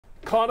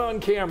Caught on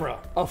camera,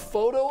 a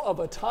photo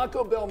of a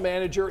Taco Bell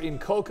manager in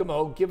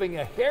Kokomo giving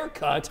a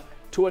haircut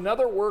to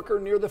another worker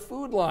near the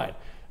food line.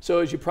 So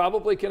as you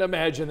probably can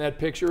imagine, that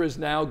picture is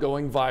now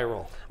going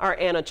viral. Our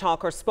Anna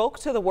Chalker spoke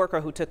to the worker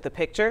who took the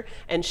picture,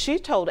 and she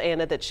told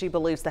Anna that she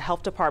believes the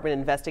health department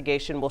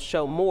investigation will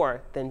show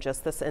more than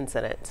just this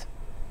incident.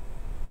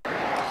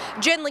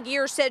 Jen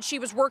LaGear said she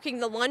was working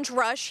the lunch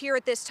rush here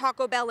at this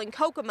Taco Bell in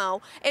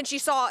Kokomo, and she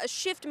saw a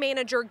shift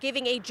manager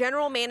giving a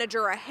general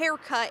manager a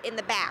haircut in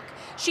the back.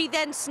 She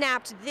then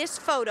snapped this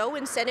photo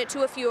and sent it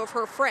to a few of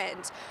her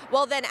friends.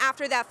 Well, then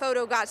after that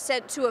photo got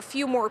sent to a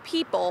few more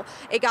people,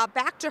 it got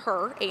back to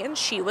her and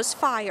she was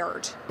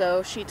fired.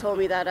 So she told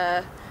me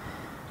that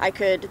I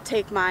could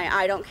take my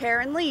I don't care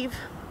and leave.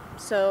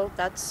 So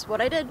that's what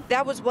I did.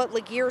 That was what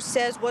LaGear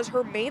says was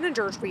her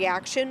manager's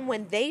reaction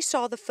when they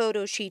saw the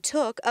photo she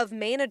took of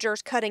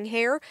managers cutting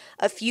hair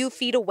a few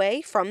feet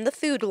away from the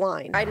food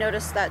line. I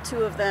noticed that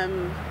two of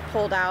them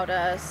pulled out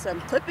some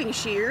clipping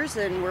shears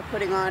and were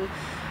putting on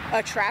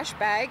a trash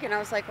bag, and I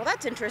was like, well,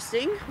 that's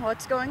interesting.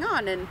 What's going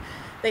on? And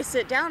they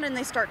sit down and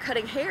they start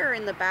cutting hair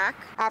in the back.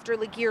 After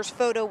LaGear's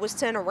photo was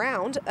sent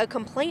around, a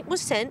complaint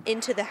was sent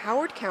into the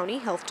Howard County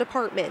Health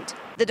Department.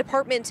 The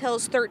department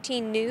tells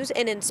 13 News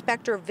an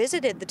inspector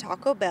visited the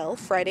Taco Bell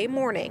Friday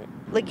morning.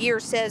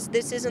 LaGear says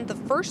this isn't the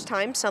first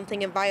time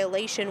something in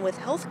violation with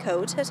health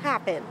codes has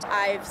happened.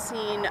 I've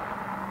seen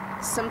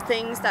some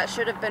things that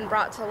should have been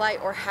brought to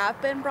light or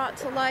have been brought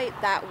to light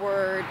that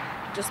were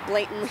just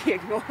blatantly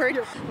ignored.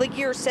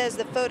 LaGear says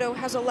the photo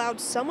has allowed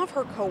some of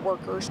her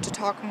coworkers to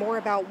talk more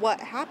about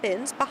what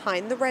happens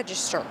behind the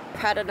register. I've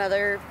had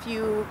another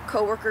few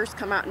coworkers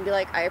come out and be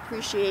like, I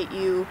appreciate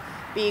you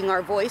being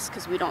our voice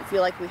because we don't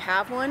feel like we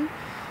have one.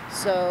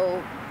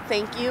 So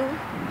thank you.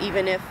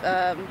 Even if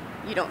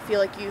you don't feel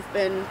like you've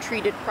been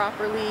treated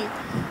properly,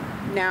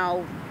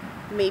 now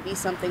maybe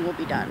something will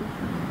be done.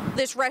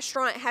 This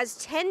restaurant has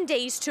 10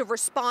 days to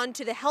respond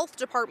to the health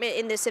department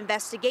in this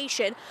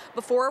investigation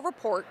before a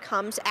report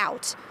comes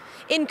out.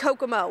 In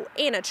Kokomo,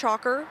 Anna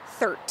Chalker,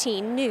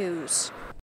 13 News.